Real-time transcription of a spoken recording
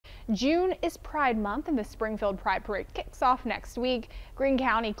June is Pride Month and the Springfield Pride Parade kicks off next week. Greene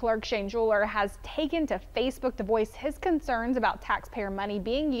County Clerk Shane Schuler has taken to Facebook to voice his concerns about taxpayer money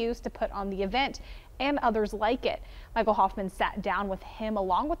being used to put on the event and others like it. Michael Hoffman sat down with him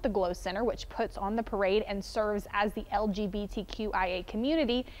along with the Glow Center, which puts on the parade and serves as the LGBTQIA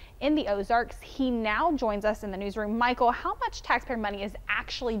community in the Ozarks. He now joins us in the newsroom. Michael, how much taxpayer money is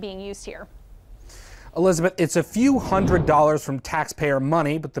actually being used here? Elizabeth, it's a few $100s from taxpayer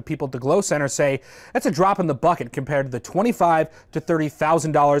money, but the people at the Glow Center say that's a drop in the bucket compared to the $25,000 to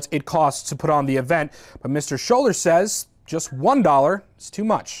 $30,000 it costs to put on the event. But Mr. Scholler says just $1 is too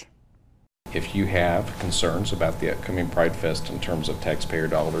much. If you have concerns about the upcoming Pridefest in terms of taxpayer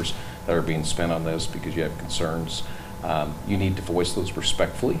dollars that are being spent on this because you have concerns, you need to voice those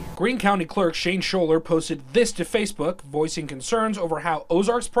respectfully. Greene County Clerk Shane Schuler posted this to Facebook, voicing concerns over how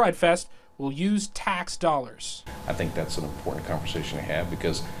Ozarks Pridefest will use tax dollars. I think that's an important conversation to have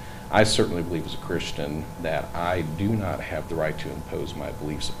because I certainly believe as a Christian that I do not have the right to impose my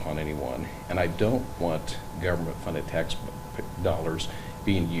beliefs upon anyone, and I don't want government-funded tax dollars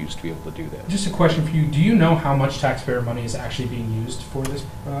being used to be able to do that. Just a question for you, do you know how much taxpayer money is actually being used for this?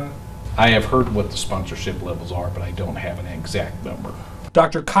 I have heard what the sponsorship levels are, but I don't have an exact number.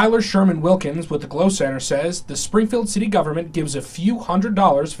 Dr. Kyler Sherman Wilkins with the Glow Center says the Springfield city government gives a few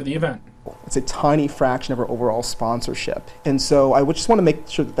 $100s for the event. It's a tiny fraction of our overall sponsorship. And so I would just want to make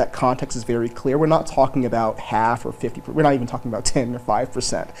sure that that context is very clear. We're not talking about half or 50%. We're not even talking about 10 or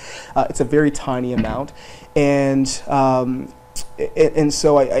 5%. It's a very tiny amount. And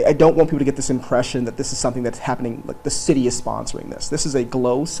so I don't want people to get this impression that this is something that's happening, like the city is sponsoring this. This is a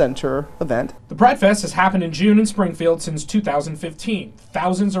Glow Center event. The Pridefest has happened in June in Springfield since 2015.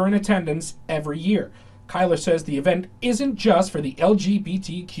 Thousands are in attendance every year. Kyler says the event isn't just for the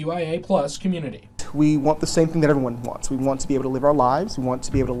LGBTQIA+ community. We want the same thing that everyone wants. We want to be able to live our lives. We want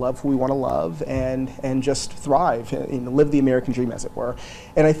to be able to love who we want to love and just thrive and live the American dream, as it were.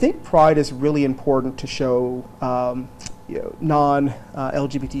 And I think Pride is really important to show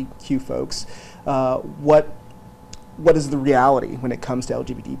non-LGBTQ folks what is the reality when it comes to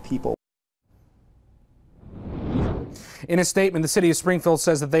LGBT people. In a statement, the city of Springfield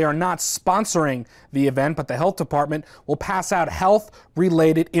says that they are not sponsoring the event, but the health department will pass out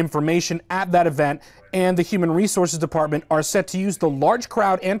health-related information at that event, and the human resources department are set to use the large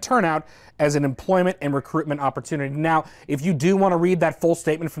crowd and turnout as an employment and recruitment opportunity. Now, if you do want to read that full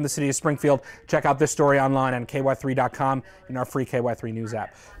statement from the city of Springfield, check out this story online on ky3.com in our free KY3 News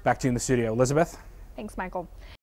app. Back to you in the studio. Elizabeth? Thanks, Michael.